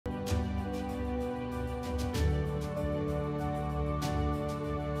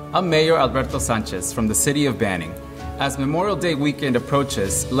I'm Mayor Alberto Sanchez from the City of Banning. As Memorial Day weekend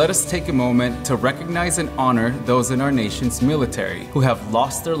approaches, let us take a moment to recognize and honor those in our nation's military who have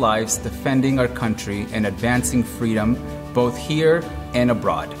lost their lives defending our country and advancing freedom both here and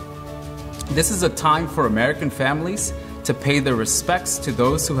abroad. This is a time for American families to pay their respects to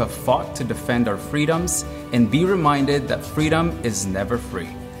those who have fought to defend our freedoms and be reminded that freedom is never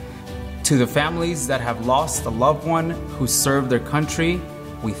free. To the families that have lost a loved one who served their country,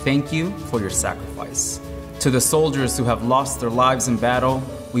 we thank you for your sacrifice. To the soldiers who have lost their lives in battle,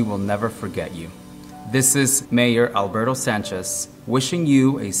 we will never forget you. This is Mayor Alberto Sanchez wishing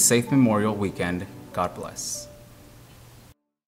you a safe Memorial Weekend. God bless.